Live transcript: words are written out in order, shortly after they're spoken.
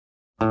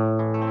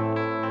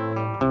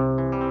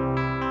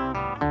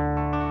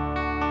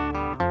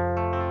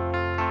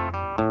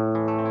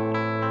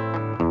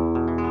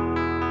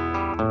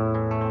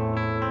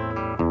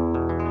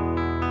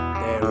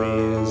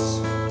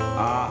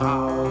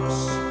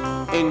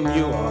in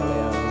New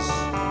Orleans.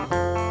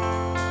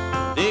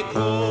 They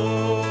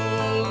call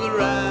the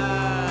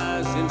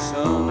rising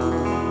sun.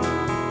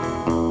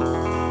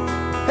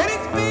 And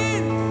it's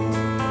been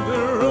the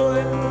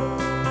ruin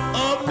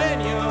of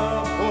many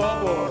a poor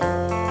boy.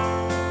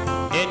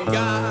 And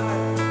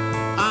God,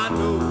 I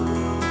know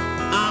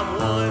I'm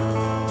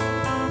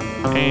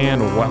one.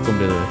 And welcome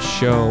to the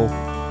show.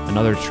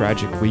 Another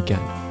tragic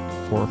weekend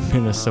for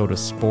Minnesota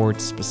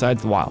sports,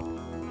 besides the Wild.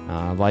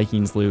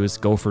 Vikings lose,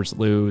 Gophers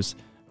lose,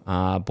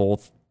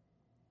 both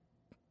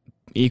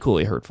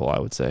equally hurtful, I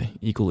would say,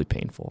 equally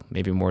painful,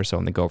 maybe more so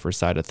on the Gophers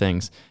side of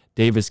things.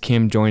 Davis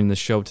Kim joining the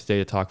show today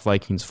to talk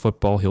Vikings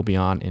football. He'll be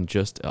on in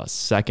just a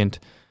second,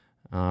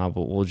 but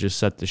we'll just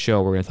set the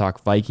show. We're going to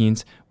talk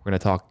Vikings, we're going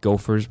to talk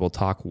Gophers, we'll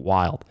talk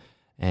Wild,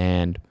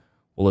 and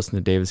we'll listen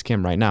to Davis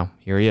Kim right now.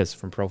 Here he is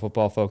from Pro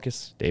Football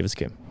Focus, Davis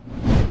Kim.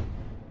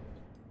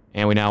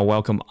 And we now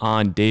welcome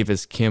on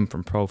Davis Kim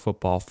from Pro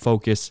Football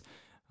Focus.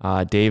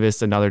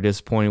 Davis, another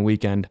disappointing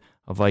weekend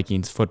of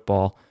Vikings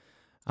football.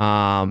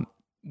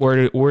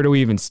 Where do we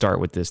even start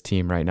with this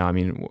team right now? I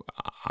mean,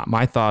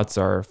 my thoughts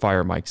are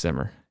fire Mike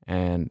Zimmer.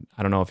 And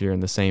I don't know if you're in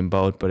the same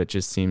boat, but it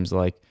just seems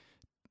like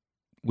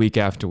week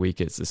after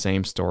week it's the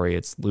same story.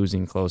 It's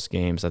losing close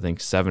games. I think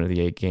 7 of the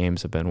 8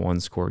 games have been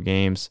one-score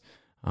games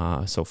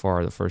so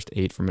far, the first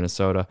 8 for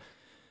Minnesota.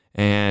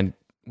 And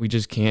we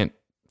just can't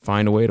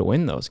find a way to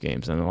win those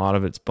games. And a lot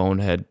of it's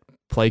bonehead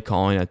play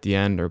calling at the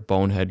end, or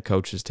bonehead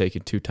coaches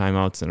taking 2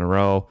 timeouts in a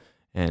row,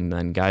 and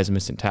then guys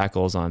missing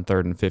tackles on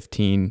 3rd and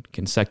 15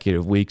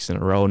 consecutive weeks in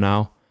a row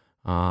now,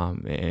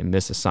 and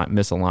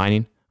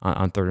misaligning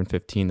on 3rd and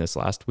 15 this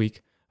last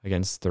week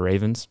against the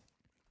Ravens.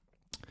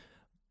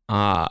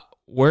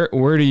 Where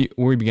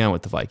we began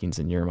with the Vikings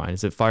in your mind?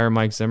 Is it fire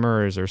Mike Zimmer,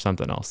 or is there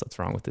something else that's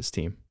wrong with this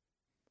team?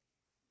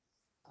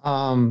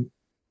 Over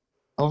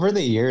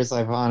the years,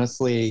 I've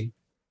honestly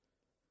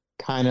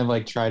kind of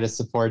like try to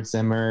support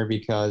Zimmer,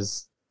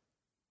 because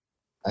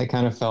I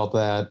kind of felt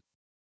that,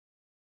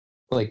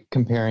 like,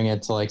 comparing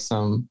it to like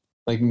some,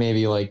 like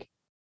maybe like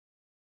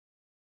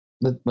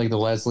the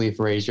Leslie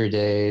Frazier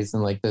days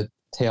and like the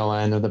tail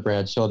end of the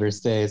Brad Childress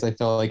days, I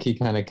felt like he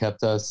kind of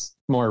kept us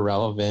more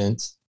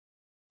relevant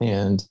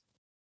and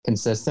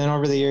consistent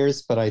over the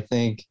years. But I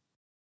think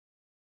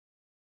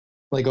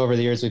like over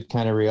the years we've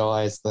kind of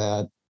realized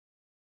that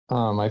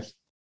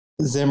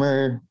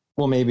Zimmer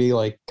will maybe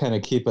like kind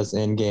of keep us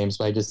in games,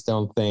 but I just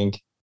don't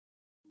think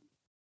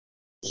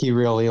he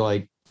really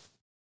like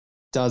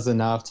does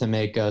enough to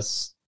make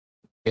us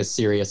a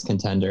serious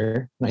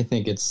contender. And I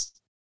think it's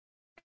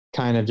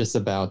kind of just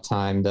about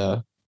time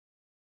to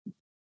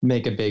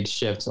make a big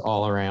shift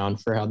all around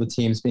for how the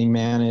team's being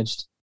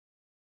managed.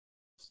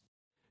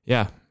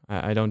 Yeah,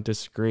 I don't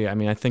disagree. I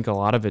mean, I think a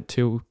lot of it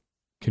too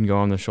can go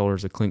on the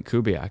shoulders of Clint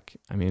Kubiak.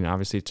 I mean,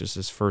 obviously it's just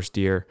his first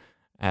year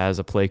as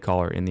a play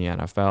caller in the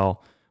NFL,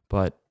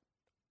 but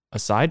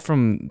aside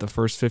from the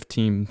first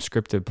 15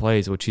 scripted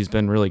plays, which he's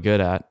been really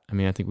good at, I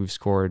mean, I think we've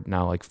scored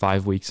now like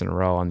 5 weeks in a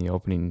row on the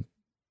opening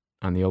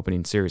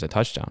series a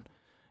touchdown,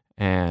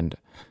 and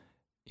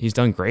he's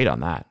done great on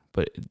that.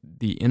 But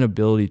the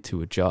inability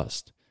to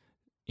adjust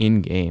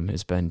in game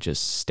has been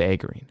just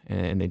staggering,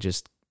 and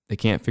they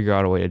can't figure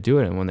out a way to do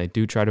it. And when they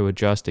do try to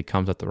adjust, it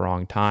comes at the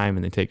wrong time,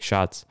 and they take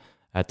shots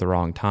at the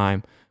wrong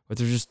time. But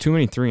there's just too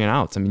many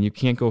 3-and-outs. I mean, you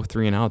can't go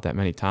 3-and-out that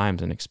many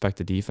times and expect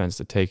the defense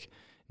to take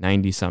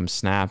 90-some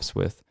snaps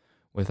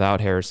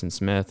without Harrison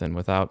Smith and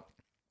without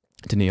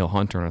Danielle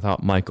Hunter and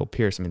without Michael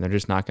Pierce. I mean, they're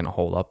just not going to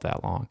hold up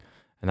that long.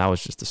 And that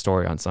was just the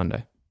story on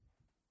Sunday.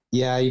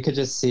 Yeah, you could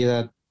just see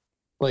that.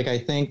 Like, I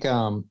think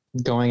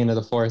going into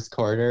the fourth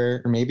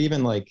quarter, or maybe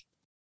even like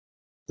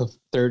the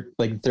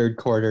third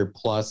quarter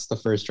plus the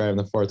first drive in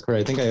the fourth quarter,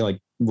 I think I like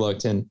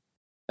looked, and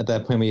at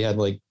that point we had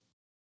like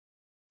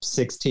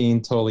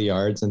 16 total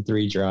yards and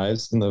 3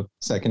 drives in the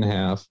second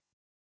half.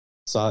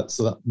 So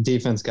the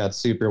defense got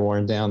super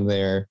worn down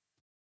there,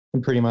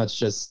 and pretty much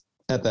just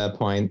at that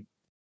point,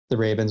 the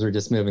Ravens were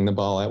just moving the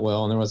ball at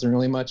will, and there wasn't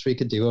really much we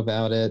could do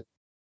about it.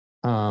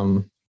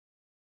 But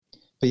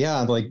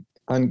yeah, like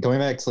I'm going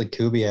back to like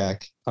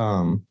Kubiak.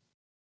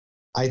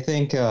 I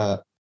think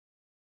it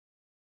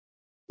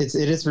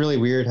is really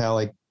weird how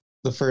like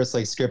the first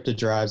like scripted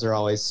drives are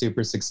always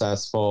super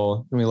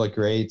successful and we look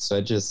great. So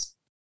it's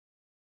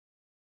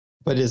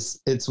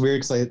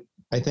weird because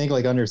I think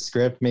like under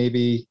script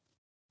maybe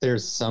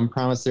there's some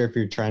promise there if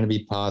you're trying to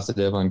be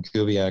positive on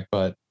Kubiak,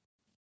 but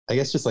I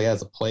guess just like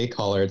as a play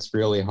caller, it's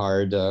really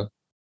hard to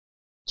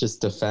just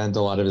defend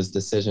a lot of his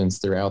decisions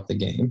throughout the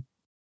game.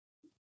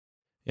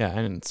 Yeah,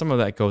 and some of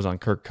that goes on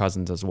Kirk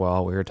Cousins as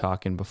well. We were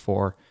talking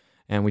before,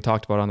 and we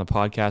talked about it on the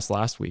podcast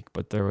last week,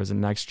 but there was a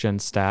next-gen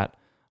stat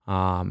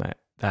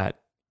that,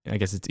 I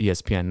guess it's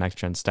ESPN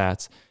next-gen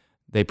stats,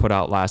 they put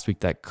out last week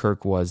that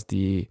Kirk was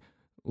the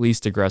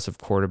least aggressive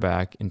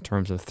quarterback in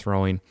terms of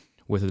throwing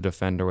with a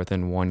defender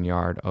within 1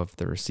 yard of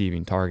the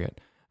receiving target.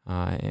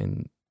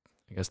 And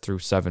I guess through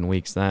 7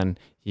 weeks then,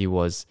 he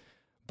was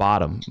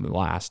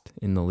last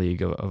in the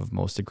league of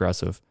most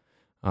aggressive,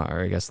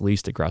 or I guess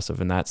least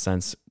aggressive in that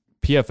sense.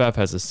 PFF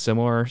has a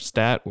similar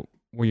stat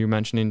were you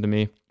mentioning to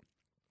me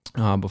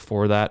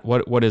before that?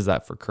 What is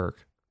that for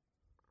Kirk?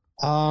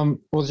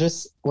 Well,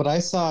 just what I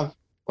saw,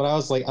 I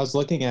was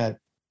looking at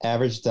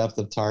average depth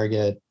of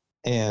target,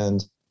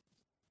 and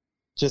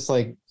just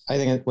like I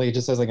think it like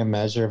just as like a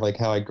measure of like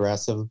how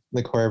aggressive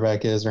the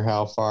quarterback is, or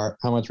how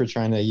much we're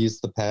trying to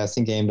use the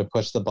passing game to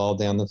push the ball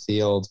down the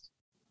field.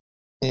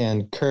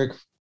 And Kirk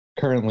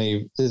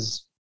currently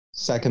is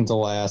second to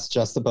last,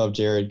 just above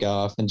Jared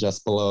Goff and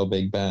just below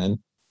Big Ben,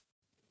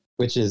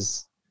 which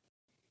is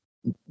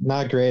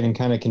not great and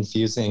kind of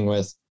confusing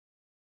with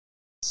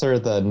sort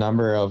of the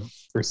number of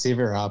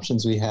receiver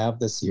options we have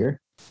this year.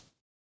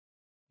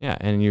 Yeah,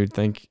 and you'd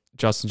think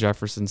Justin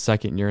Jefferson's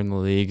second year in the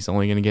league is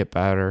only going to get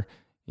better.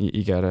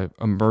 You got an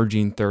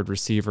emerging third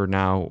receiver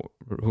now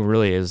who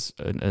really is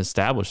an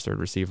established third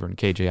receiver in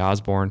KJ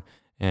Osborne,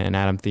 and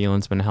Adam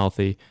Thielen's been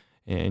healthy,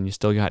 and you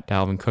still got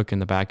Dalvin Cook in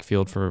the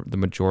backfield for the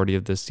majority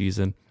of this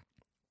season.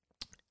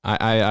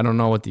 I don't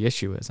know what the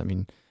issue is. I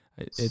mean,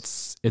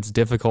 it's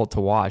difficult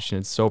to watch, and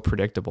it's so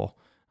predictable.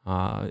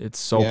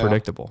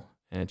 Predictable,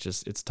 and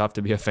it's tough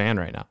to be a fan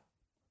right now.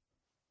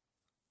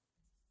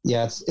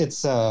 Yeah,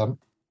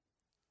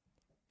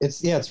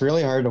 it's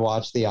really hard to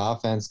watch the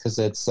offense because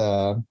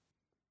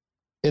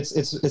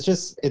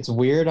it's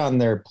weird on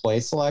their play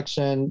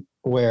selection,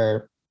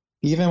 where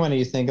even when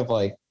you think of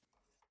like,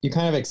 you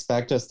kind of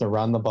expect us to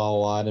run the ball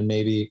a lot and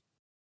maybe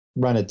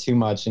run it too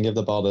much and give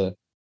the ball to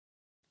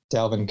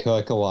Dalvin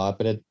Cook a lot.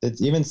 But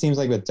it even seems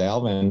like with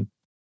Dalvin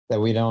that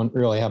we don't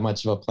really have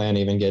much of a plan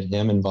to even get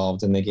him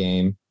involved in the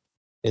game.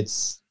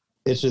 It's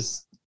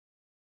just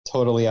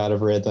totally out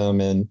of rhythm,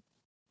 and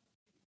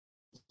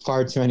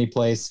far too many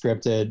plays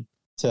scripted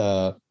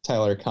to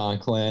Tyler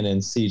Conklin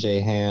and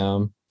CJ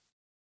Ham.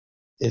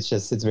 It's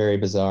very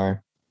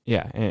bizarre.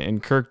 Yeah,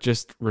 and Kirk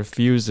just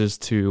refuses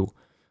to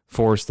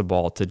force the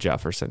ball to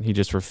Jefferson. He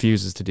just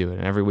refuses to do it.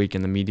 And every week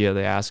in the media,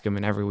 they ask him,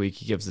 and every week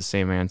he gives the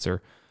same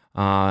answer.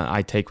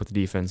 I take what the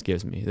defense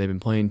gives me. They've been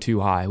playing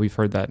too high. We've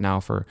heard that now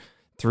for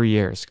 3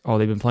 years. Oh,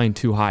 they've been playing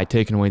too high,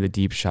 taking away the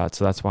deep shot,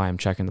 so that's why I'm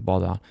checking the ball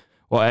down.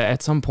 Well,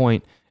 at some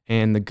point,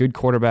 and the good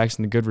quarterbacks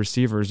and the good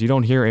receivers, you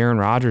don't hear Aaron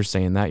Rodgers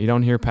saying that. You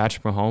don't hear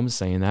Patrick Mahomes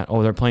saying that.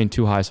 Oh, they're playing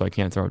too high, so I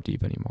can't throw it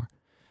deep anymore.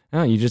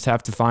 No, you just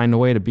have to find a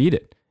way to beat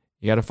it.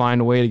 You got to find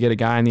a way to get a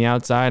guy on the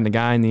outside and a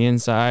guy on the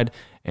inside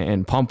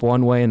and pump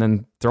one way and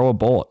then throw a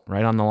bullet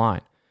right on the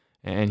line.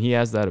 And he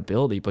has that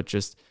ability, but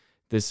just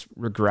this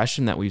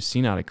regression that we've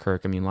seen out of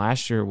Kirk. I mean,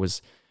 last year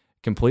was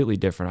completely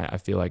different, I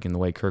feel like, in the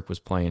way Kirk was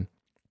playing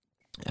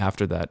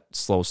after that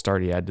slow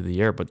start he had to the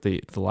year. But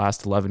the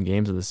last 11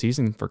 games of the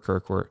season for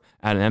Kirk were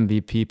at an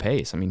MVP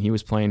pace. I mean, he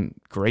was playing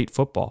great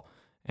football,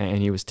 and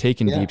he was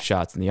taking deep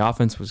shots, and the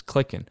offense was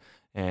clicking.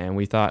 And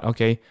we thought,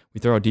 okay, we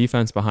throw a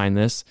defense behind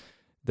this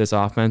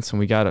offense, and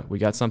we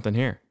got something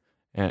here.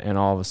 And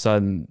all of a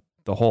sudden,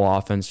 the whole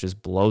offense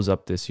just blows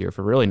up this year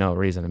for really no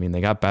reason. I mean,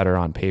 they got better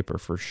on paper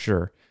for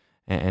sure,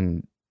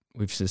 and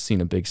we've just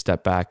seen a big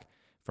step back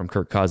from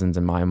Kirk Cousins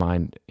in my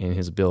mind in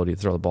his ability to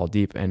throw the ball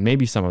deep. And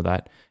maybe some of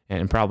that,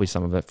 and probably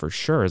some of it for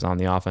sure, is on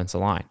the offensive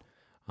line.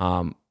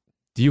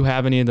 Do you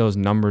have any of those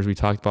numbers we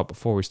talked about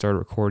before we started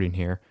recording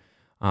here?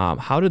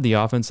 How did the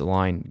offensive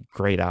line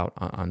grade out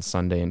on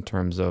Sunday in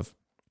terms of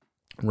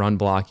run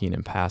blocking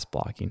and pass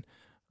blocking,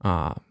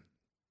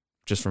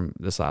 just from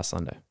this last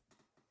Sunday?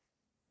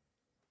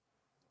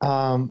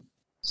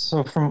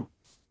 So from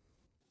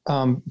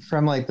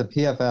like the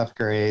PFF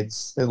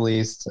grades, at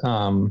least,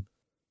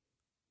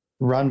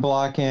 run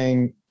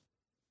blocking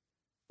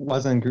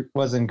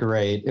wasn't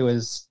great. It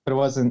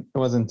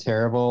wasn't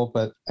terrible,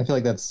 but I feel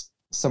like that's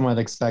somewhat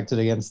expected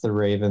against the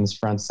Ravens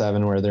front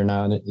seven, where they're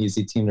not an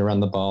easy team to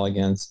run the ball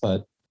against.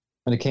 But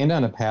when it came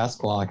down to pass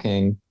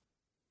blocking,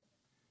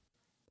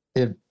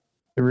 it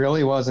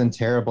really wasn't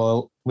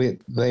terrible.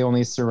 They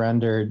only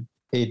surrendered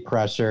 8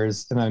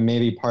 pressures, and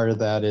maybe part of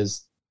that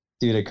is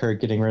due to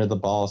Kirk getting rid of the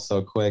ball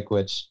so quick,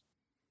 which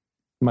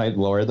might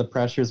lower the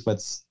pressures,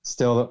 but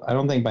still, I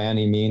don't think by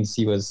any means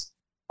he was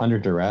under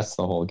duress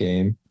the whole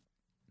game.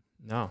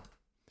 No.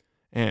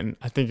 And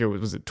I think it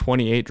was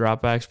 28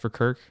 dropbacks for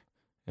Kirk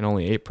and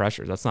only 8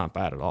 pressures. That's not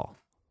bad at all.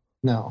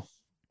 No.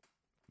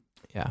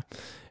 Yeah.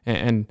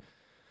 And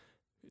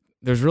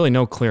there's really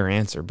no clear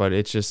answer, but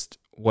it's just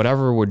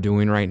whatever we're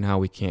doing right now,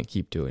 we can't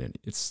keep doing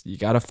it. You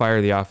got to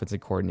fire the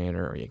offensive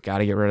coordinator, or you got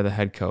to get rid of the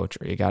head coach,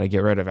 or you got to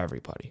get rid of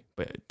everybody.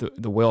 But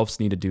the Wilfs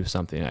need to do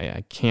something.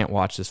 I can't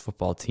watch this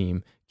football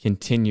team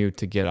continue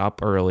to get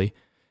up early,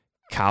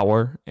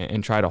 cower,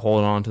 and try to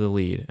hold on to the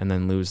lead, and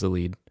then lose the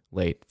lead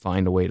late,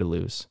 find a way to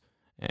lose.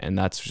 And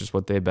that's just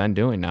what they've been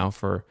doing now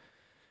for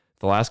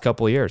the last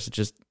couple of years. It's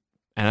just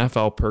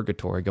NFL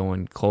purgatory,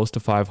 going close to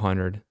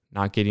 500,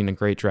 not getting a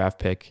great draft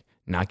pick,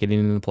 not getting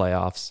into the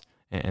playoffs,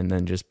 and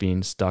then just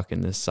being stuck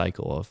in this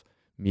cycle of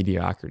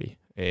mediocrity.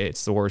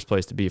 It's the worst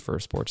place to be for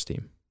a sports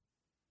team.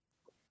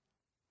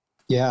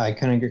 Yeah, I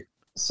couldn't agree.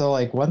 So,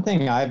 like, one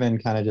thing I've been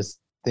kind of just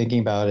thinking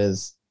about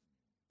is,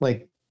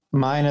 like,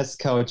 minus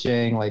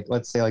coaching, like,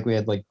 let's say, like, we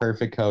had, like,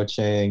 perfect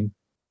coaching,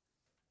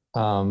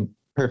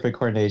 perfect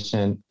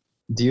coordination.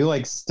 Do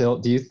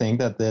you think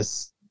that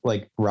this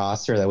like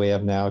roster that we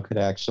have now could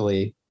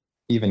actually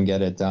even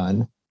get it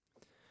done.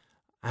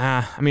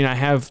 I mean, I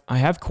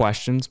have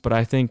questions, but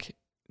I think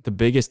the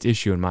biggest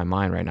issue in my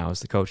mind right now is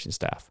the coaching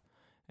staff,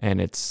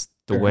 and it's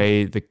the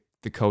way the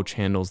coach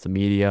handles the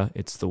media.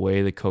 It's the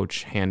way the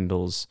coach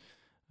handles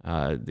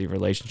the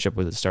relationship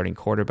with the starting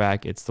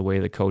quarterback. It's the way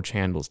the coach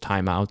handles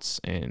timeouts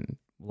and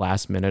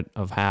last minute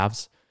of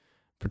halves,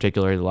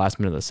 particularly the last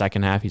minute of the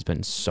second half. He's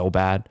been so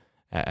bad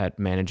at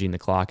managing the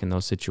clock in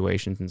those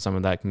situations, and some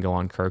of that can go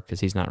on Kirk because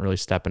he's not really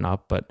stepping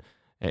up, but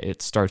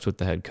it starts with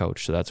the head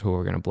coach, so that's who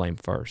we're going to blame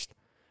first.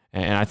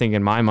 And I think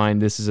in my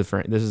mind, this is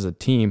a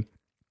team,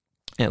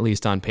 at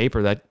least on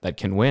paper, that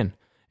can win.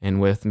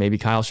 And with maybe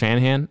Kyle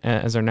Shanahan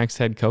as our next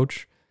head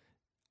coach,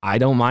 I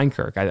don't mind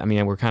Kirk. I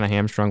mean, we're kind of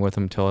hamstrung with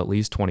him till at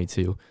least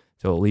 22,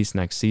 till at least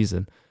next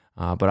season.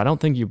 But I don't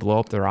think you blow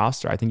up the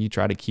roster. I think you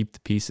try to keep the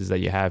pieces that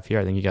you have here.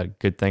 I think you got a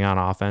good thing on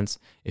offense.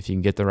 If you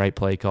can get the right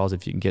play calls,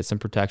 if you can get some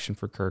protection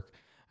for Kirk,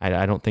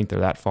 I don't think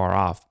they're that far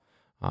off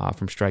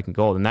from striking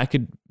gold. And that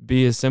could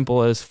be as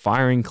simple as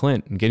firing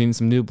Clint and getting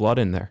some new blood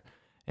in there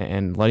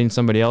and letting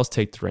somebody else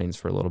take the reins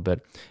for a little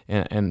bit.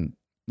 And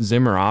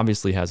Zimmer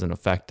obviously has an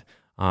effect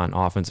on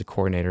offensive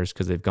coordinators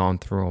because they've gone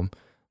through them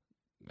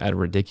at a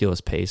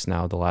ridiculous pace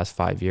now the last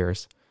 5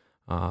 years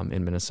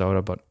in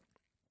Minnesota. But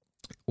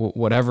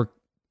whatever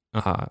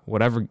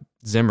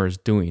Zimmer's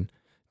doing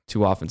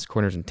to offensive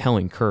coordinators and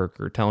telling Kirk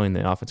or telling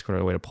the offensive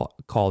coordinator the way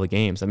to call the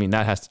games, I mean,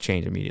 that has to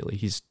change immediately.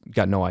 He's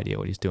got no idea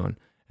what he's doing,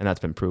 and that's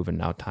been proven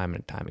now time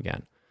and time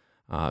again.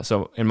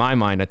 So in my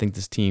mind, I think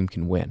this team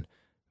can win.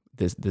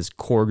 This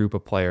core group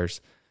of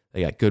players,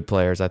 they got good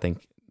players. I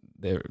think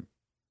they're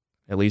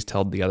at least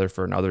held together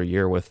for another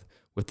year with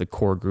the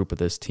core group of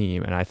this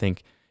team. And I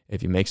think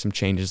if you make some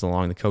changes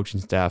along the coaching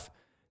staff,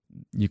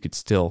 you could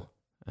still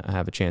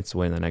have a chance to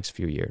win in the next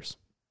few years.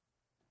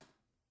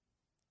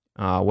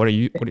 What are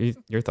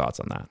your thoughts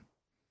on that?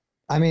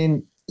 I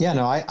mean, yeah,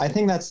 no, I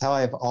think that's how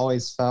I've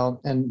always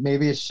felt. And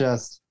maybe it's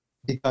just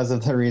because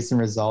of the recent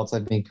results,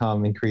 I've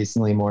become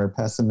increasingly more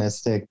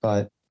pessimistic,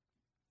 but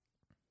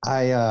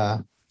I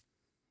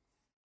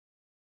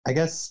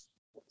guess,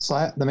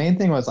 the main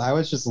thing was I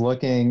was just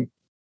looking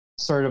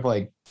sort of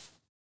like,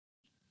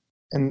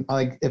 and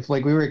like, if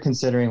like we were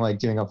considering like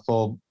doing a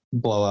full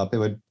blow up, it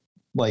would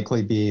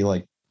likely be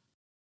like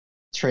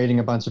trading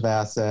a bunch of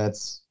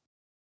assets,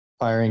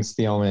 firing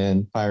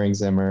Spielman, firing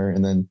Zimmer,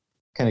 and then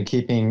kind of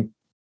keeping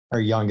our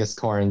youngest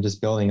core and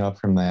just building up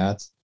from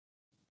that.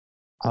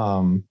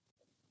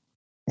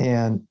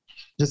 And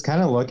just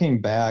kind of looking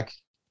back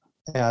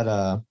at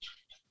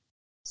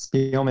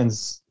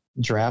Spielman's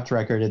draft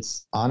record,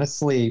 it's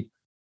honestly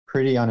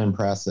pretty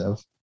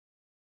unimpressive.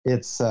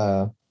 It's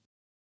a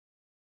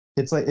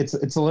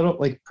little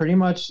like pretty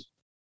much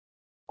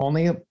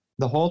only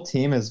the whole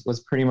team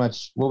was pretty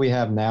much what we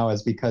have now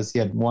is because he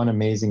had one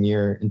amazing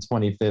year in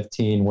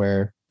 2015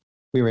 where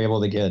we were able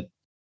to get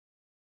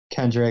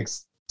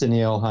Kendricks,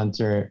 Danielle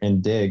Hunter,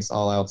 and Diggs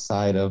all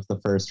outside of the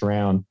first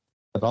round.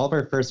 But all of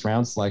our first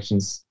round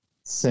selections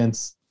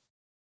since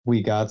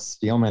we got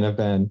Spielman have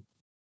been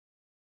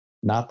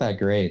not that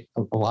great.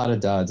 A lot of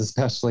duds,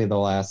 especially the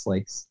last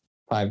like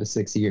 5 to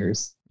 6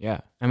 years.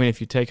 Yeah. I mean,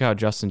 if you take out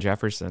Justin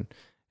Jefferson,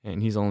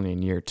 and he's only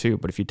in year 2,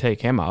 but if you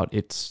take him out,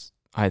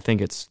 I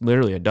think it's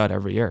literally a dud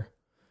every year.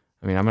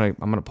 I mean, I'm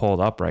gonna pull it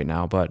up right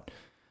now, but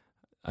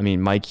I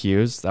mean, Mike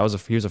Hughes, he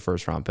was a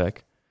first round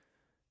pick.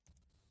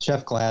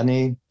 Jeff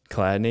Gladney,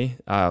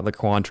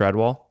 Laquan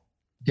Treadwell,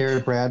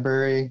 Garrett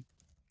Bradbury,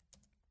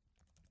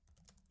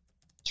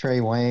 Trey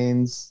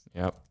Waynes.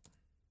 Yep.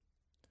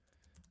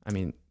 I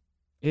mean,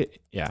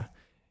 yeah.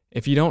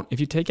 If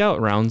you take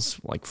out rounds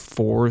like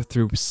 4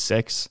 through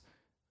 6,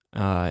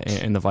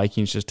 and the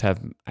Vikings just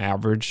have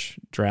average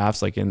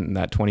drafts, like in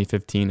that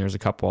 2015, there's a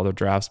couple other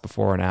drafts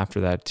before and after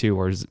that too,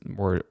 where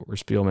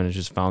Spielman has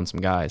just found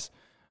some guys.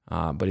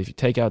 But if you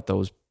take out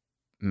those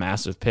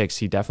massive picks,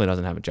 he definitely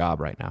doesn't have a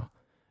job right now,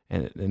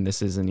 and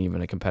this isn't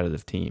even a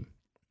competitive team.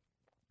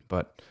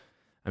 But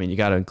I mean, you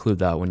got to include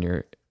that when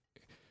you're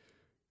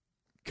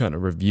kind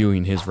of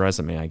reviewing his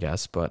resume, I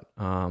guess. But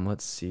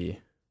let's see.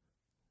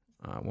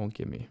 It won't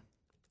give me.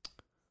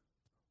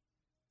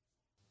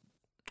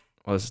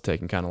 Well, this is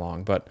taking kind of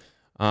long, but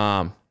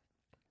I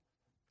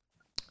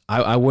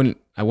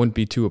wouldn't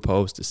be too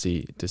opposed to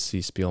see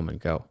Spielman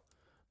go.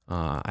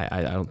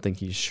 I don't think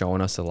he's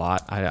showing us a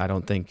lot. I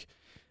don't think,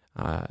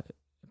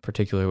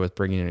 particularly with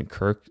bringing in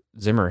Kirk,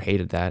 Zimmer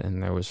hated that,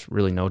 and there was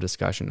really no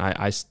discussion.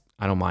 I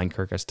don't mind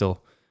Kirk. I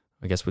still,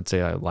 I guess, would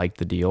say I like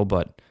the deal,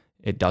 but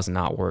it does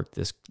not work.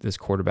 This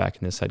quarterback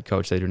and this head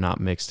coach, they do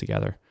not mix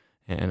together.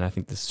 And I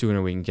think the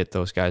sooner we can get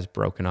those guys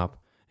broken up,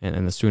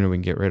 and the sooner we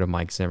can get rid of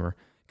Mike Zimmer,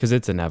 because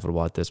it's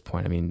inevitable at this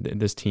point. I mean,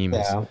 this team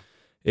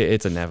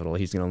it's inevitable.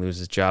 He's going to lose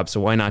his job.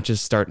 So why not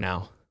just start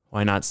now?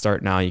 Why not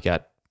start now? You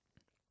got,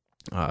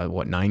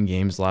 9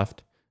 games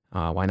left?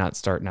 Why not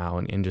start now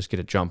and just get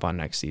a jump on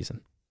next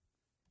season?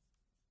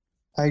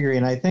 I agree.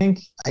 And I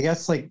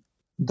guess like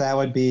that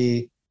would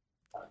be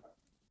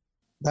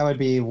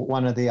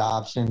one of the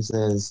options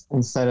is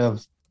instead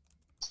of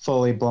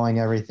fully blowing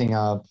everything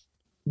up,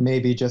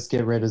 maybe just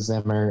get rid of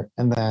Zimmer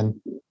and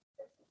then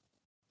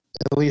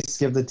at least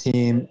give the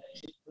team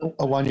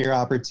a 1 year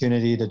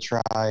opportunity to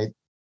try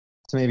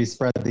to maybe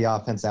spread the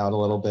offense out a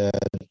little bit,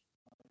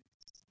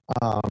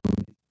 um,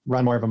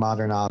 run more of a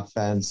modern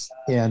offense.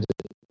 And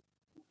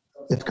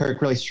if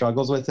Kirk really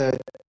struggles with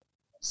it,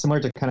 similar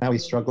to kind of how he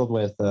struggled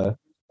with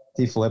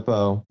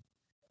DiFilippo,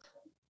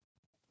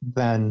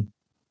 then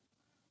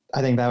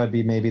I think that would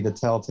be maybe the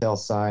telltale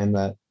sign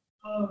that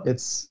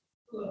it's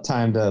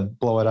time to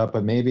blow it up.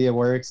 But maybe it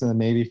works, and then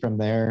maybe from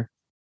there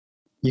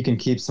you can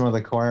keep some of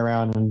the core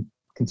around and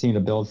continue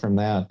to build from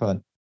that.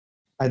 But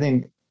I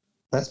think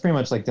that's pretty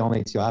much like the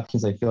only two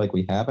options I feel like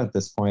we have at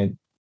this point.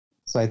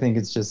 So I think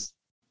it's just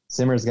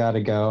Zimmer's got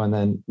to go, and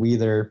then we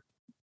either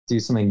do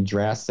something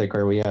drastic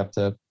or we have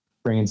to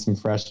bring in some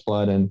fresh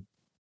blood and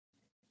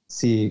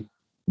see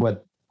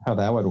how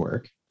that would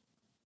work.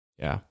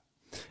 Yeah.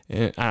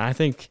 And I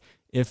think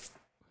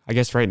I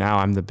guess right now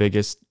I'm the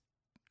biggest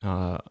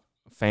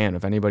fan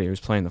of anybody who's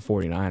playing the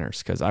 49ers,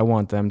 because I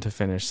want them to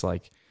finish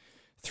like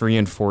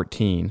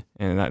 3-14,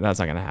 and that's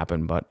not going to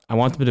happen, but I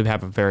want them to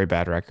have a very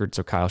bad record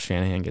so Kyle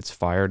Shanahan gets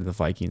fired and the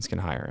Vikings can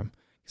hire him,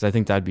 because I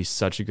think that'd be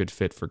such a good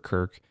fit for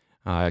Kirk.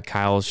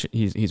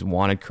 He's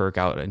wanted Kirk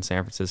out in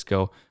San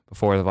Francisco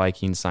before the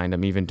Vikings signed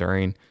him. Even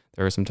during,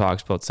 there were some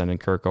talks about sending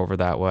Kirk over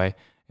that way,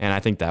 and I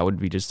think that would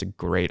be just a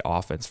great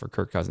offense for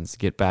Kirk Cousins to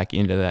get back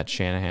into that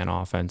Shanahan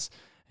offense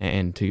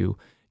and to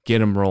get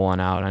him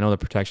rolling out. I know the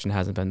protection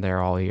hasn't been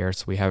there all year,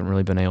 so we haven't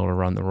really been able to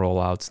run the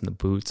rollouts and the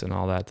boots and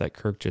all that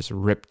Kirk just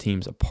ripped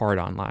teams apart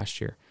on last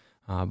year.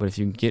 But if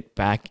you can get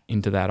back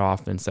into that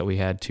offense that we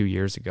had 2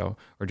 years ago,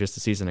 or just a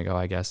season ago,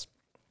 I guess,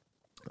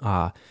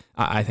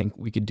 I think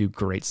we could do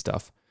great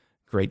stuff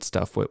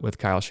with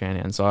Kyle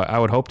Shanahan. So I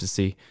would hope to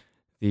see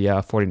the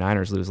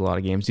 49ers lose a lot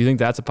of games. Do you think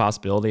that's a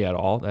possibility at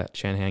all, that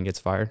Shanahan gets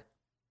fired?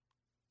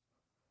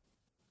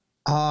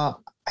 I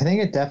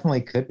think it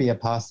definitely could be a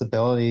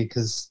possibility,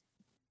 because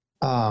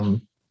I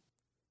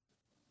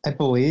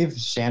believe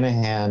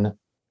Shanahan,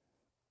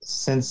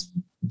 since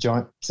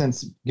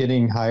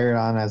getting hired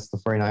on as the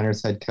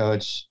 49ers head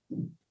coach,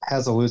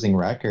 has a losing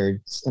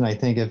record. And I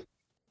think if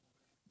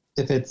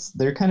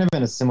they're kind of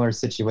in a similar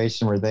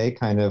situation where they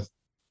kind of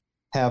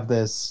have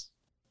this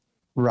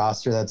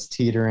roster that's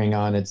teetering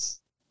on, a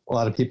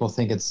lot of people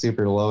think it's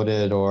super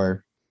loaded,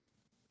 or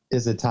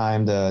is it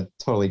time to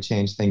totally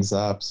change things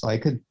up? So I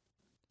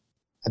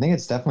think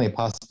it's definitely a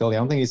possibility. I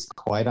don't think he's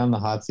quite on the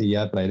hot seat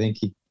yet, but I think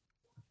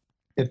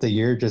if the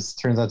year just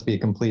turns out to be a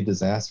complete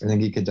disaster, I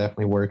think he could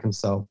definitely work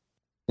himself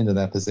into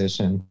that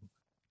position.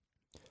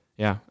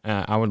 Yeah,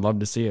 I would love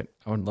to see it.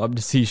 I would love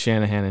to see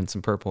Shanahan in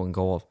some purple and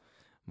gold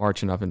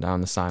marching up and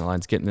down the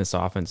sidelines, getting this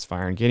offense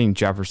firing, getting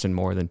Jefferson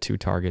more than 2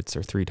 targets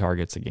or 3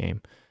 targets a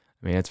game.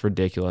 I mean, it's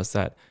ridiculous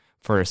that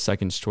for a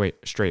second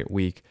straight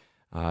week,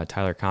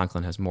 Tyler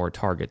Conklin has more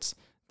targets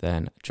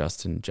than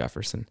Justin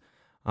Jefferson.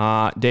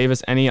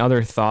 Davis, any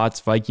other thoughts,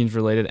 Vikings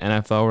related,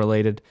 NFL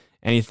related,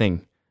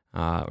 anything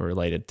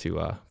related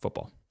to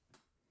football?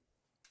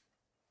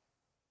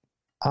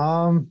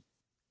 I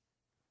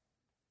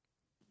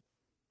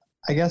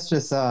guess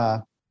just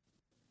at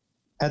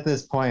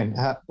this point,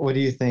 what do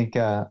you think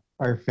our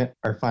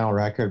final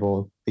record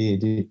will be?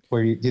 Do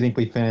you think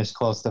we finish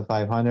close to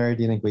 500?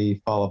 Do you think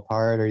we fall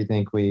apart, or do you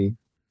think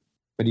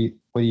what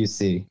do you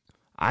see?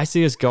 I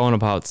see us going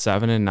about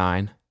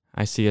 7-9.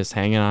 I see us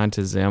hanging on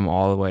to Zim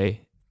all the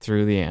way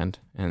through the end,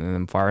 and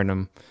then firing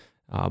him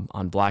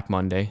on Black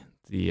Monday,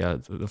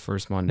 the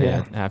first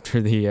Monday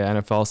after the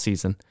NFL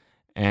season.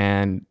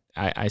 And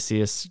I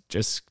see us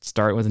just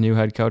start with a new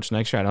head coach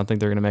next year. I don't think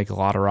they're going to make a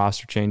lot of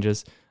roster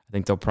changes. I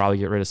think they'll probably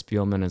get rid of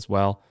Spielman as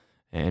well,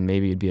 and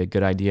maybe it'd be a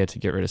good idea to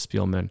get rid of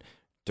Spielman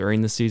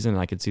during the season.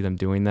 I could see them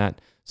doing that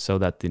so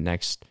that the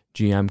next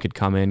GM could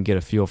come in, get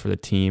a feel for the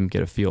team,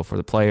 get a feel for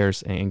the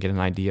players, and get an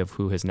idea of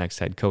who his next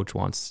head coach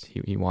wants.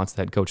 He wants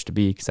the head coach to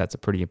be, because that's a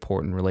pretty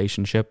important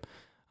relationship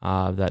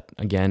that,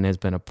 again, has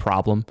been a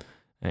problem.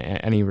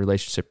 Any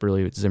relationship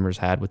really that Zimmer's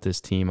had with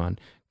this team on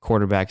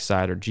quarterback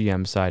side or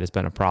GM side has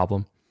been a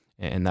problem,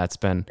 and that's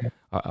been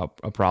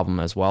a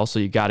problem as well. So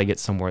you got to get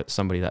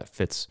somebody that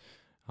fits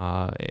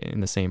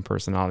in the same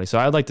personality. So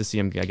I'd like to see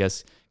him, I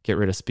guess, get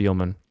rid of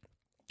Spielman.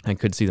 I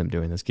could see them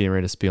doing this, getting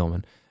rid of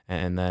Spielman,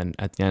 and then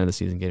at the end of the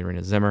season getting rid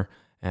of Zimmer,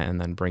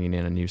 and then bringing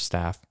in a new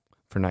staff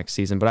for next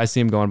season. But I see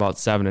him going about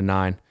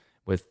 7-9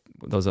 with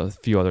those a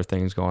few other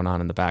things going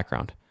on in the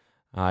background.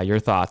 Your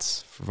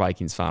thoughts for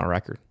Vikings' final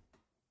record?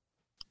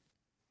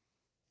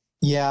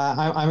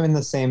 Yeah, I'm in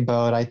the same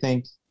boat. I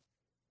think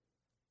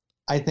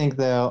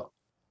though,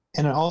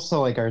 and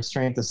also like our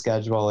strength of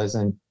schedule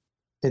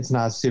it's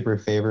not super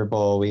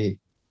favorable. We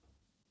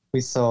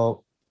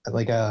still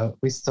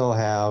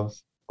have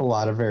a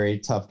lot of very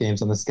tough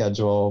games on the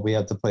schedule. We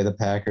have to play the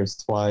Packers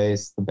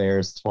twice, the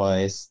Bears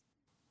twice.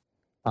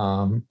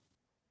 I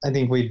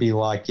think we'd be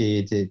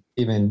lucky to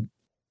even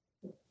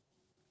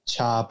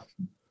chop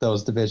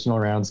those divisional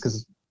rounds,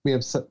 because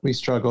we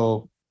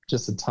struggle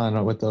just a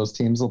ton with those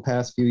teams the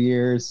past few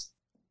years.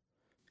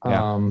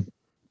 Yeah.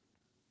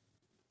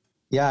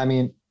 I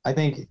mean, I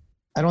think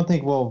I don't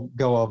think we'll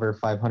go over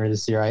 500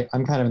 this year.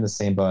 I'm kind of in the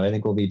same boat. I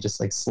think we'll be just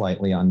like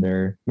slightly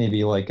under,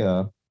 maybe like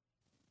a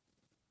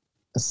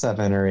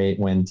 7 or 8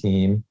 win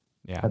team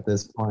at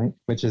this point,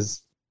 which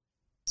is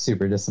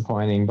super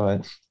disappointing.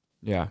 But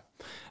yeah,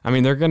 I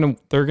mean they're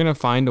gonna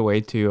find a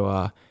way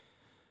to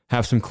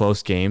have some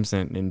close games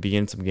and be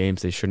in some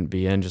games they shouldn't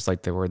be in, just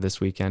like they were this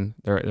weekend.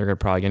 They're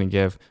probably gonna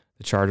give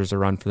the Chargers a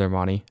run for their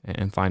money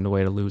and find a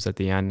way to lose at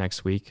the end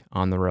next week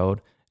on the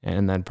road,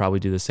 and then probably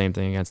do the same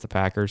thing against the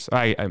Packers.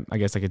 I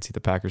guess I could see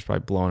the Packers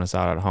probably blowing us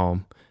out at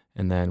home,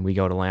 and then we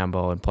go to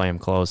Lambeau and play them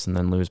close and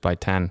then lose by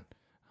 10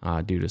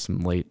 due to some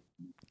late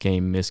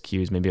game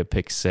miscues, maybe a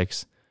pick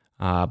 6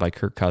 by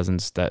Kirk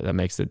Cousins that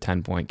makes it a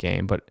 10-point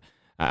game. But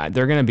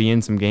they're going to be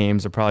in some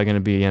games. They're probably going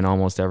to be in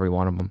almost every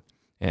one of them,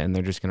 and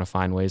they're just going to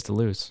find ways to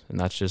lose. And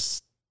that's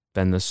just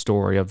been the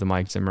story of the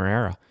Mike Zimmer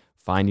era.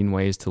 Finding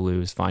ways to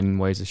lose, finding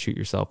ways to shoot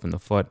yourself in the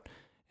foot.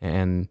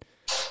 And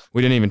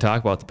we didn't even talk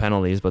about the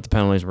penalties, but the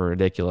penalties were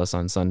ridiculous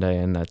on Sunday,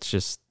 and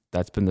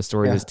that's been the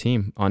story of this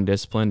team.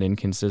 Undisciplined,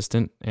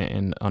 inconsistent,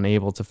 and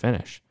unable to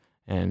finish.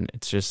 And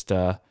it's just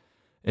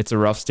it's a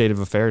rough state of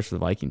affairs for the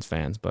Vikings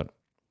fans, but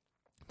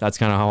that's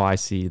kind of how I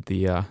see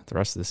the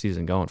rest of the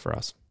season going for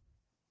us.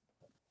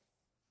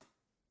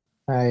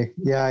 I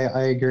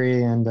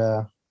agree. And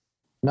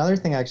another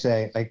thing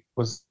actually I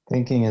was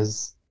thinking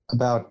is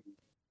about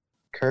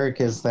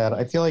Kirk is that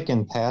I feel like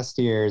in past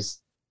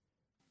years,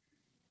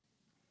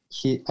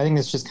 I think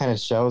this just kind of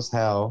shows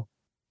how,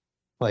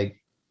 like,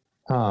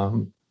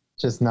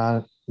 just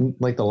not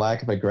like the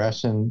lack of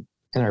aggression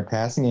in our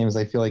passing games.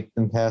 I feel like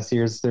in past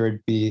years there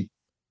would be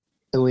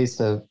at least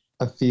a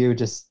few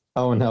just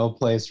no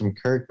plays from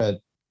Kirk, but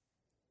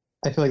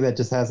I feel like that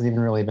just hasn't even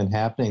really been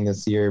happening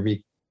this year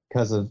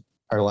because of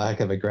our lack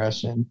of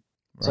aggression.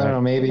 Right. So I don't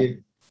know,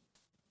 maybe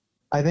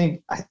I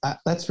think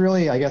that's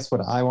really, I guess,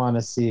 what I want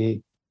to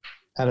see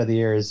out of the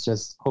year is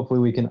just hopefully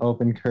we can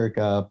open Kirk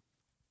up,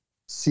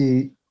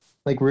 see,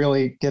 like,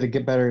 really get a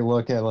better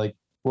look at like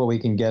what we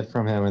can get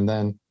from him, and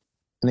then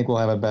I think we'll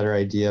have a better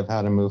idea of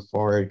how to move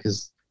forward,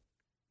 because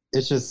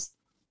it's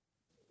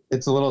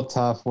a little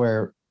tough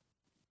where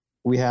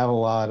we have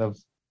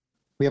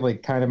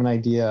like kind of an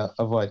idea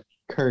of what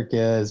Kirk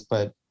is,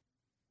 but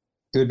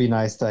it would be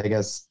nice to, I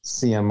guess,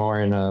 see him more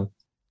in a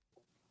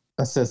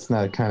system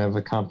that kind of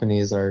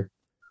accompanies our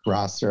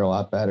roster a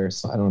lot better.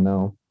 So I don't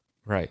know.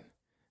 Right.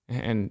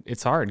 And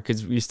it's hard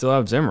because we still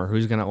have Zimmer,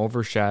 who's going to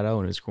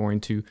overshadow and is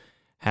going to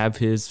have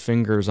his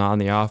fingers on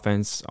the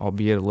offense,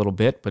 albeit a little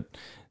bit, but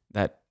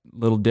that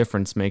little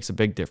difference makes a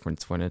big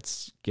difference when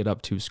it's get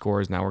up 2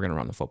 scores. Now we're going to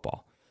run the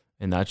football.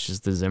 And that's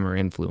just the Zimmer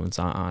influence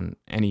on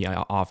any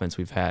offense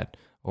we've had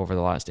over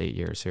the last 8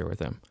 years here with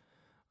him.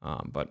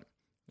 But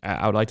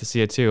I would like to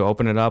see it too.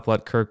 Open it up,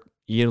 let Kirk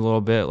eat a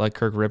little bit, let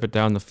Kirk rip it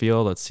down the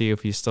field. Let's see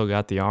if he's still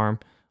got the arm.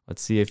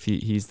 Let's see if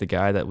he's the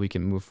guy that we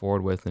can move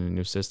forward with in a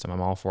new system.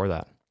 I'm all for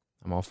that.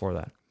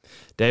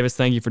 Davis,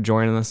 thank you for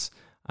joining us.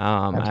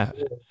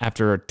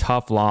 After a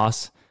tough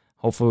loss,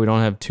 hopefully we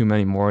don't have too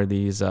many more of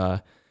these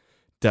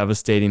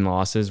devastating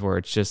losses where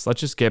it's just, let's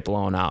just get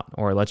blown out,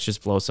 or let's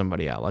just blow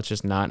somebody out. Let's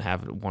just not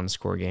have a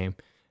 1-score game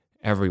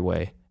every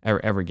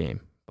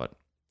game. But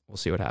we'll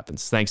see what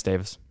happens. Thanks,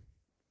 Davis.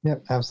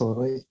 Yep,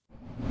 absolutely.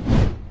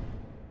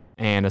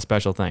 And a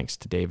special thanks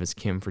to Davis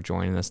Kim for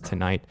joining us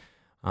tonight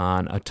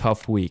on a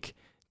tough week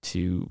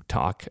to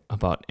talk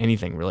about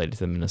anything related to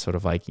the Minnesota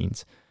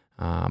Vikings.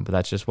 But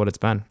that's just what it's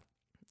been.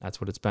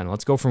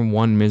 Let's go from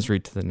one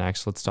misery to the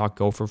next. Let's talk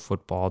Gopher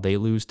football. They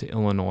lose to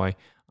Illinois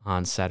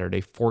on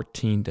Saturday,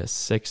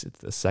 14-6. It's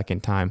the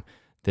second time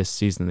this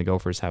season the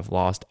Gophers have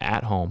lost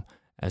at home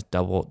as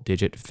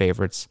double-digit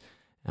favorites.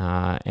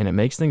 And it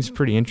makes things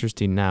pretty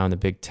interesting now in the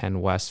Big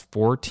Ten West.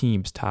 4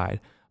 teams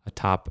tied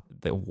atop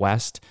the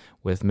West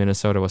with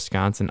Minnesota,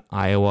 Wisconsin,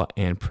 Iowa,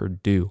 and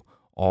Purdue.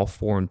 All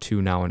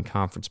 4-2 now in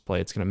conference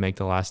play. It's going to make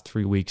the last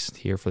 3 weeks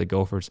here for the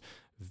Gophers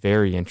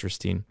very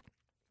interesting.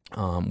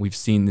 We've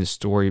seen this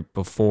story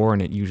before,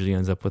 and it usually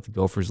ends up with the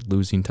Gophers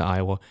losing to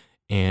Iowa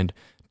and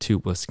to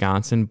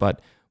Wisconsin.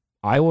 But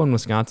Iowa and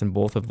Wisconsin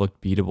both have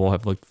looked beatable,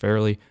 have looked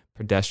fairly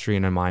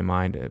pedestrian in my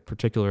mind,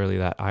 particularly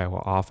that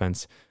Iowa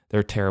offense.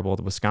 They're terrible.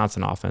 The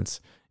Wisconsin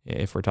offense,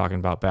 if we're talking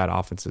about bad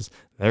offenses,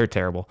 they're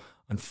terrible.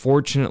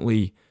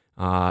 Unfortunately,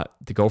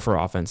 the Gopher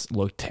offense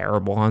looked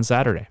terrible on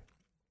Saturday.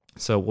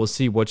 So we'll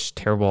see which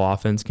terrible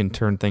offense can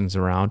turn things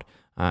around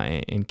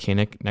in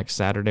Kinnick next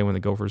Saturday when the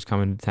Gophers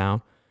come into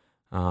town.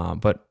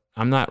 But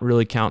I'm not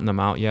really counting them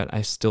out yet.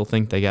 I still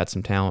think they got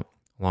some talent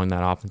along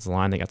that offensive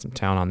line. They got some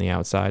talent on the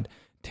outside.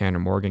 Tanner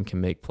Morgan can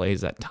make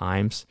plays at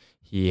times.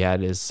 He had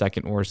his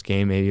second worst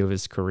game maybe of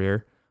his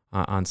career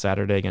on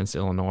Saturday against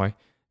Illinois.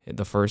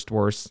 The first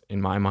worst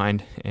in my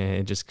mind,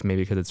 and just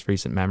maybe because it's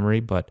recent memory,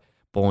 but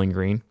Bowling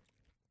Green.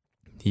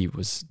 He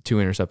was 2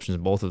 interceptions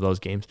in both of those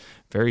games.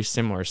 Very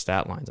similar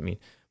stat lines. I mean,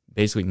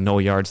 basically no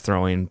yards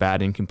throwing,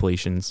 bad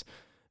incompletions,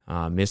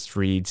 missed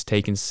reads,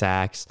 taking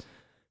sacks.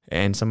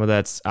 And some of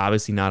that's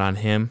obviously not on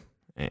him,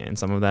 and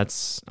some of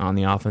that's on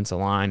the offensive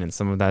line, and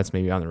some of that's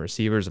maybe on the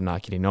receivers of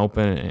not getting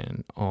open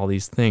and all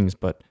these things.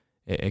 But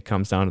it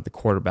comes down to the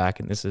quarterback,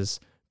 and this is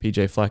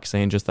PJ Fleck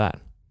saying just that.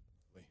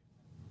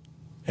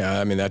 Yeah,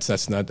 I mean, that's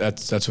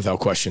without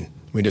question.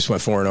 We just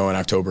went 4-0 in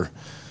October,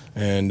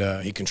 and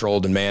he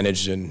controlled and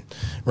managed and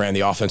ran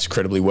the offense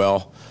incredibly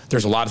well.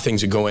 There's a lot of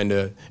things that go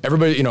into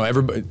everybody.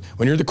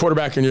 When you're the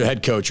quarterback and you're the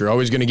head coach, you're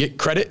always going to get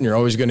credit and you're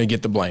always going to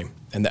get the blame,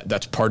 and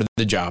that's part of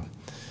the job.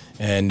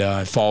 And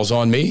it falls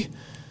on me.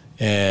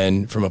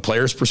 And from a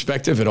player's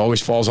perspective, it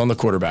always falls on the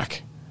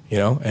quarterback.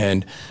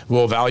 And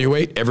we'll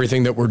evaluate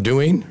everything that we're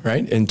doing,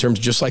 right, in terms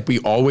just like we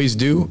always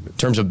do in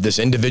terms of this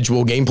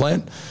individual game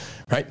plan,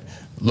 right?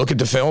 Look at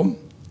the film,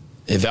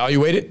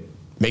 evaluate it,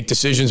 make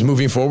decisions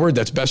moving forward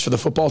that's best for the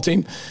football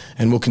team,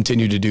 and we'll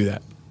continue to do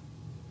that.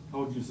 How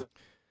would you say?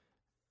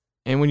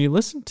 And when you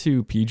listen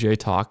to PJ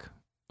talk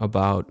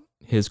about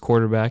his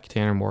quarterback,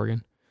 Tanner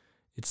Morgan,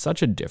 it's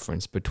such a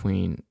difference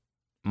between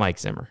Mike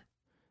Zimmer.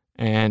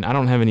 And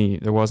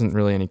there wasn't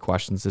really any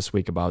questions this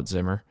week about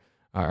Zimmer.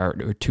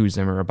 Or to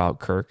Zimmer about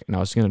Kirk, and I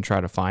was going to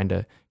try to find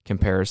a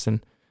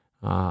comparison.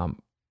 But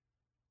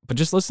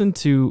just listen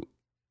to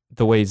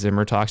the way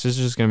Zimmer talks. This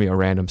is just going to be a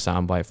random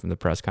soundbite from the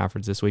press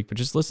conference this week, but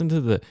just listen to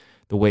the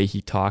way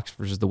he talks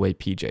versus the way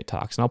PJ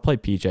talks. And I'll play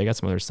PJ. I got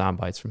some other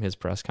soundbites from his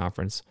press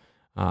conference,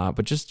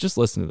 but just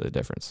listen to the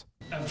difference.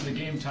 After the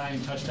game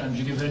tying touchdown, did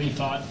you give any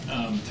thought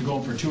to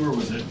going for two, or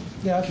was it?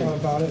 Yeah, I thought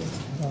about it.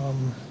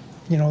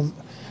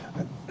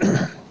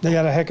 They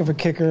got a heck of a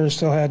kicker,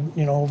 still had,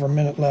 over a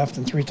minute left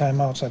and 3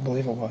 timeouts, I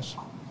believe it was.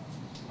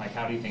 Mike,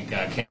 how do you think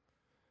Cam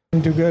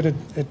Didn't do good.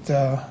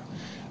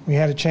 We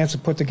had a chance to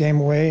put the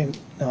game away, and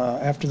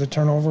after the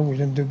turnover, we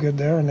didn't do good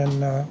there, and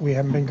then we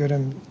haven't been good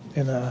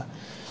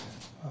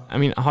I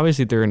mean,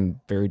 obviously they're in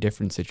very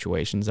different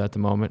situations at the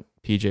moment.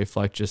 PJ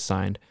Fleck just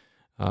signed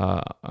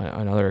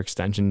another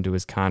extension to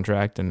his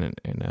contract and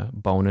a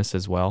bonus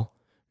as well.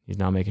 He's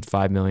now making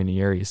 $5 million a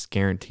year. He's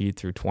guaranteed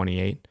through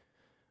 28.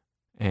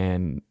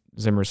 And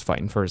Zimmer's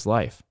fighting for his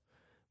life.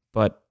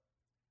 But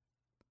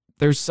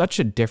there's such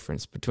a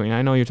difference between,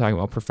 I know you're talking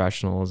about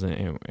professionals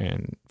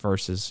and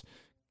versus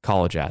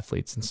college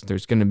athletes, and so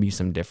there's going to be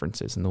some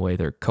differences in the way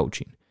they're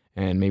coaching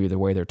and maybe the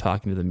way they're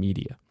talking to the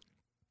media.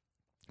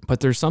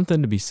 But there's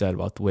something to be said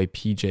about the way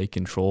PJ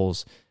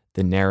controls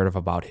the narrative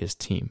about his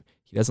team.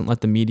 He doesn't let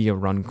the media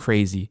run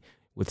crazy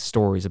with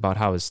stories about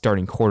how his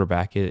starting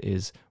quarterback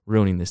is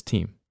ruining this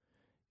team.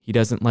 He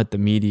doesn't let the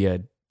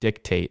media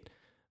dictate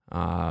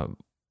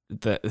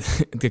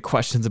the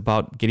questions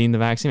about getting the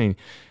vaccine. I mean,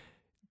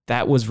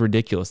 that was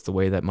ridiculous, the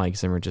way that Mike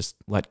Zimmer just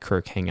let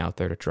Kirk hang out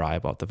there to dry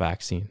about the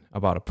vaccine,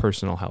 about a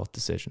personal health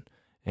decision.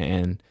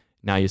 And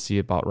now you see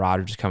about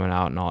Rodgers coming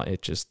out and all,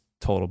 it just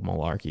total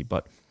malarkey.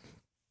 But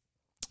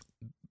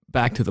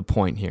back to the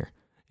point here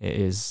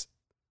is,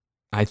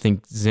 I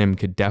think Zim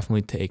could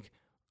definitely take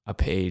a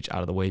page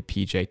out of the way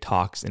PJ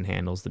talks and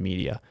handles the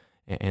media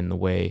and the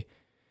way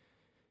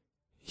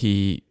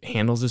he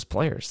handles his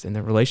players and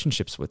their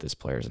relationships with his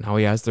players and how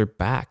he has their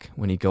back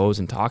when he goes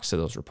and talks to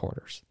those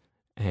reporters.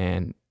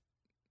 And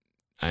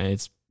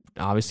it's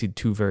obviously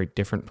 2 very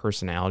different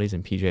personalities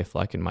in PJ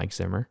Fleck and Mike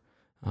Zimmer,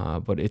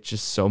 but it's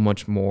just so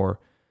much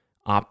more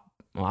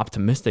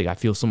optimistic. I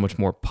feel so much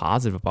more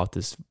positive about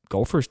this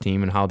Gophers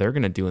team and how they're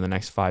going to do in the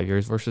next 5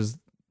 years versus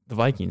the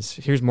Vikings.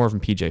 Here's more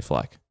from PJ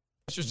Fleck.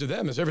 The message to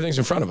them is everything's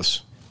in front of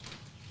us.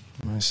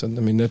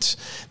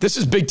 This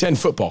is Big Ten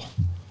football.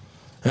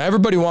 And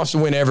everybody wants to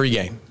win every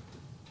game.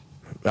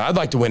 I'd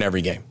like to win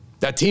every game.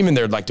 That team in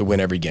there would like to win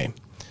every game.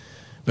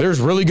 But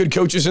there's really good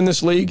coaches in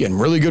this league and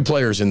really good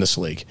players in this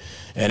league.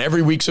 And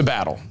every week's a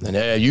battle.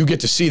 And you get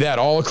to see that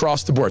all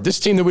across the board. This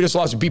team that we just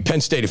lost beat Penn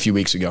State a few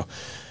weeks ago.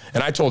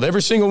 And I told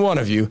every single one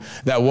of you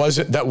that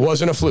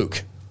wasn't a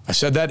fluke. I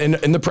said that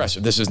in the press.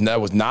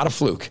 That was not a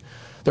fluke.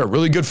 They're a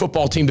really good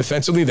football team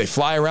defensively. They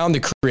fly around.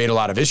 They create a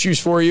lot of issues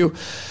for you.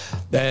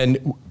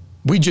 And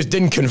we just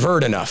didn't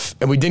convert enough.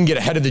 And we didn't get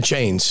ahead of the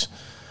chains.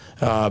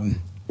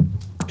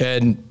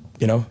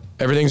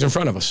 Everything's in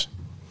front of us.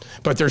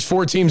 But there's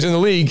 4 teams in the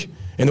league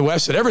in the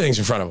West that everything's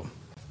in front of them.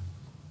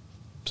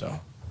 So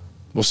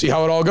we'll see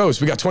how it all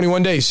goes. We got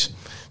 21 days.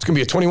 It's going to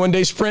be a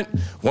 21-day sprint,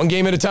 1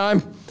 game at a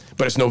time.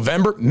 But it's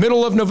November,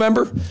 middle of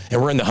November,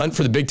 and we're in the hunt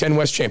for the Big Ten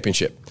West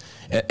Championship.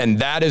 And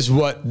that is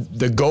what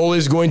the goal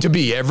is going to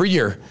be every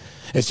year,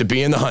 is to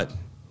be in the hunt.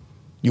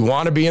 You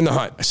want to be in the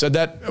hunt. I said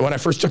that when I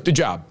first took the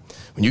job.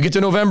 When you get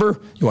to November,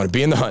 you want to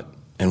be in the hunt.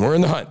 And we're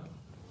in the hunt.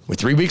 With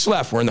 3 weeks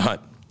left, we're in the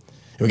hunt.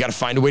 And we got to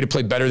find a way to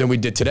play better than we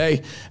did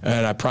today,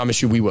 and I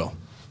promise you we will.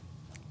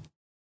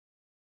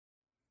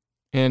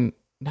 And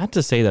not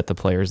to say that the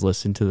players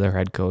listen to their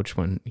head coach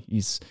when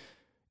he's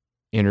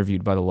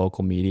interviewed by the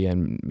local media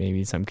and maybe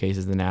in some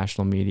cases the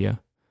national media,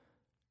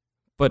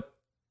 but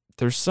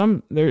there's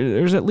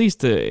at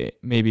least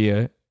maybe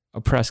a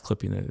press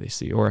clipping that they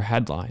see or a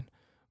headline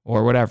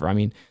or whatever. I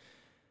mean,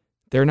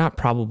 they're not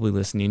probably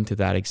listening to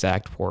that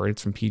exact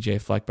words from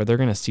PJ Fleck, but they're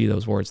going to see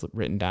those words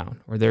written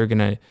down, or they're going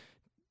to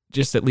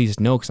just at least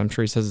know, because I'm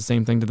sure he says the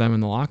same thing to them in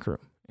the locker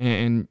room.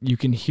 And you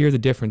can hear the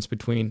difference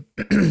between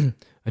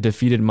a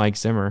defeated Mike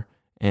Zimmer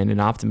and an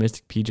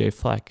optimistic PJ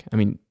Fleck. I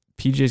mean,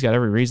 PJ's got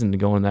every reason to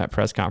go in that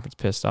press conference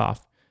pissed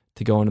off.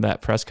 to go into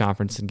that press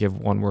conference and give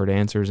one-word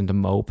answers and to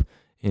mope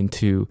and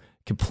to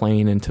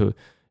complain and to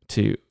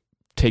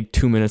take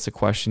 2 minutes of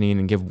questioning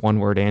and give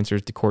one-word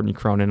answers to Courtney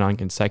Cronin on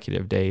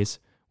consecutive days,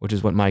 which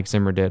is what Mike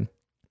Zimmer did.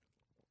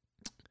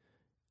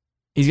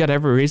 He's got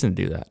every reason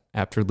to do that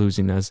after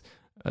losing as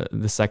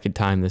the second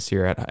time this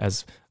year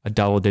as a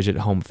double-digit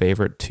home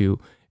favorite to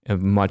a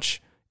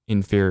much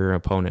inferior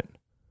opponent.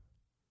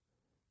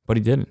 But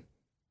he didn't.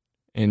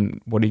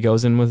 And what he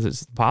goes in with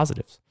is the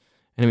positives.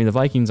 And I mean, the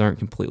Vikings aren't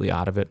completely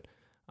out of it.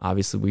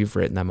 Obviously, we've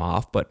written them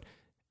off, but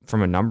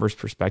from a numbers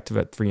perspective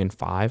at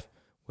 3-5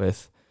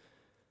 with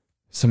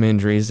some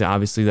injuries,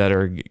 obviously, that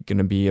are going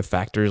to be a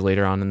factor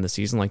later on in the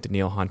season, like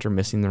Danielle Hunter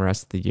missing the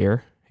rest of the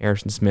year.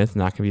 Harrison Smith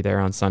not going to be there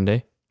on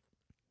Sunday.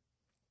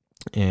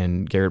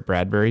 And Garrett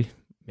Bradbury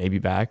may be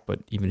back,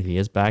 but even if he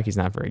is back, he's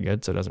not very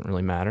good, so it doesn't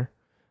really matter.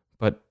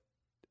 But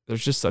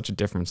there's just such a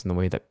difference in the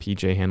way that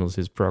PJ handles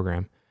his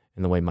program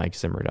and the way Mike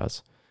Zimmer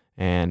does.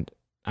 And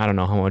I don't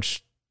know how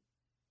much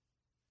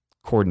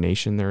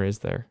correlation there is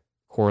there.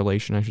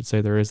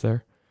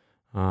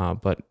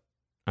 But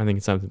I think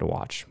it's something to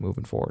watch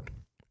moving forward.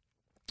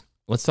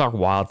 Let's talk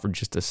Wild for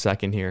just a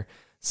second here.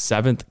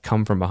 7th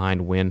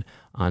come-from-behind win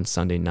on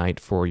Sunday night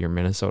for your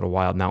Minnesota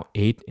Wild. Now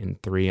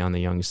 8-3 on the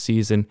young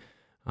season.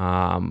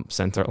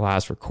 Since our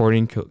last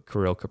recording,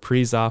 Kirill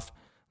Kaprizov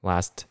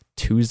last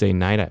Tuesday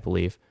night, I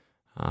believe,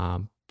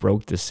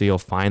 broke the seal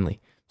finally,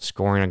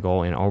 scoring a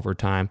goal in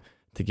overtime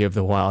to give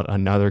the Wild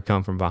another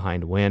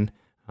come-from-behind win,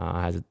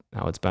 as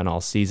how it's been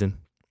all season.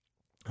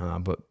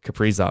 But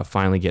Kaprizov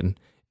finally getting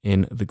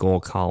in the goal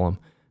column,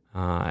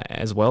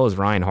 as well as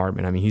Ryan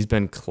Hartman. I mean, he's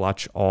been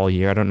clutch all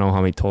year. I don't know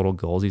how many total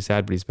goals he's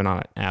had, but he's been on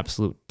an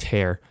absolute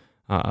tear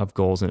of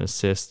goals and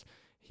assists.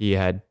 He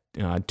had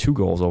 2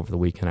 goals over the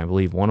weekend, I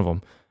believe, one of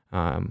them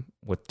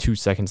with 2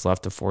 seconds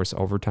left to force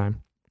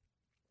overtime.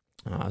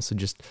 So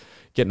just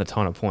getting a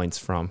ton of points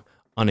from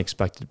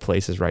unexpected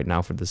places right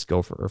now for this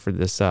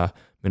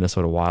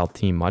Minnesota Wild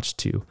team, much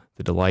to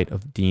the delight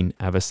of Dean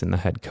Evison, the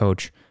head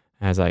coach,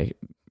 as I'm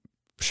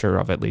sure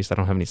of. At least I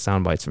don't have any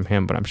sound bites from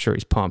him, but I'm sure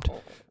he's pumped.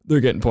 They're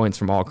getting points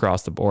from all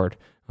across the board,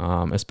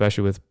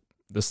 especially with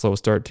the slow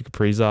start to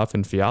Kaprizov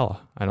and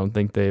Fiala. I don't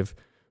think they've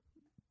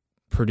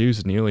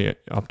produced nearly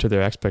up to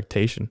their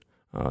expectation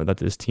that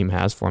this team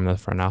has for them, the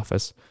front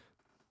office,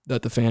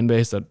 that the fan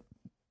base, that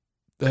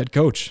the head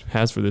coach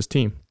has for this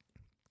team.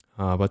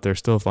 But they're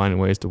still finding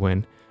ways to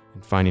win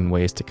and finding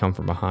ways to come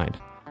from behind.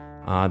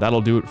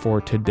 That'll do it for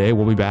today.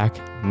 We'll be back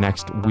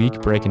next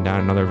week breaking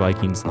down another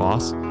Vikings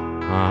loss,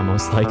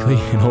 most likely,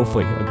 and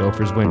hopefully a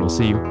Gophers win. We'll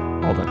see you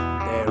all then.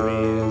 There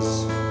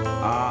is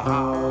a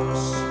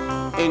house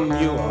in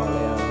New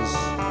Orleans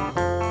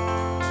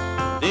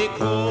they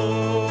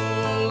call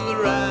the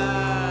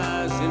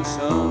Rising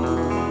Sun,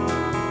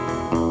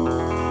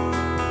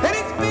 and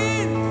it's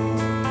been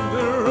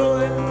the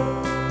ruin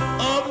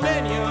of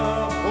many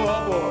a poor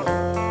boy.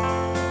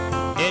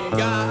 And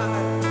God,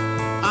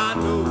 I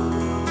know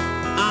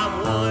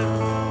I'm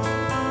one.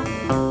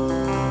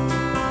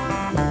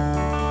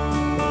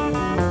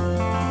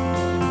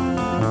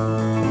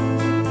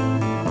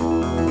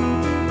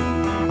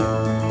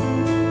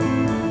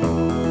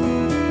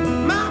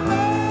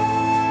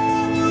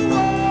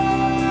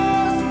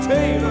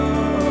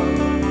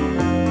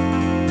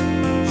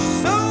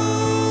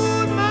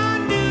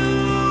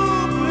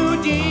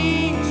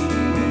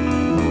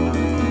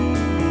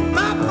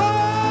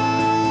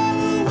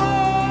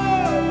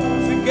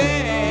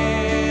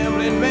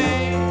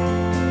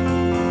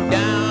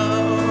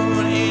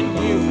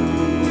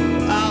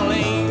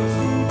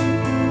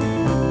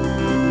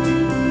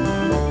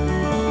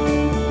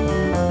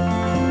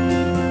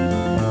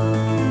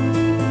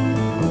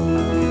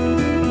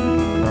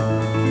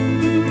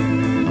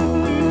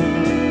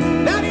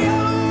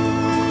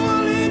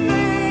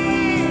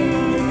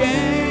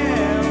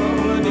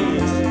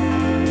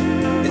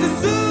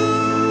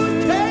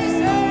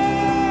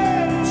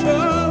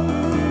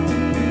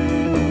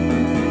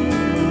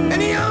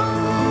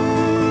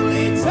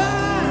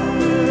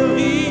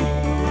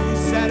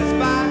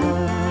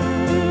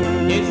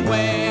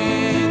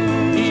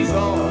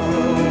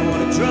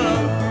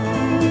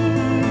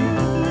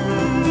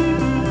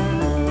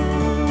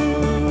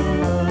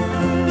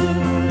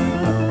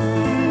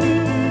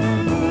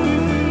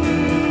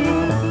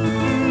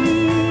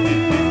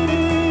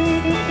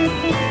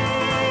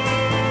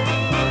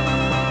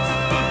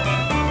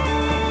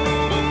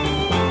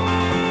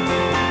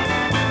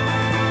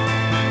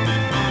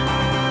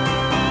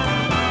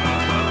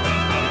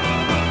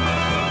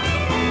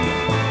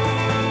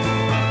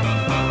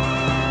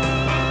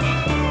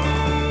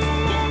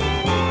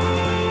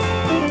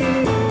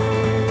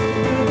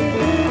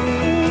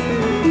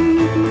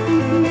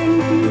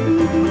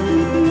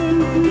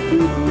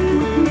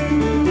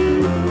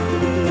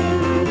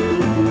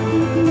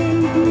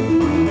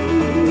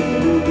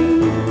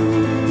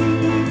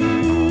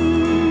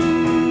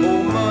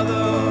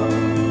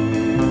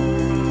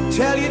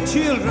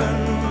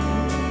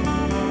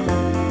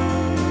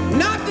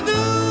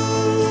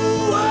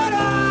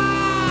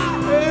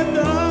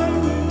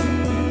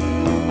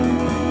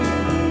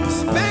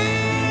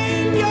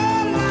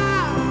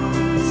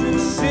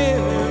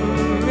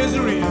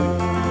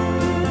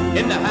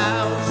 in the house.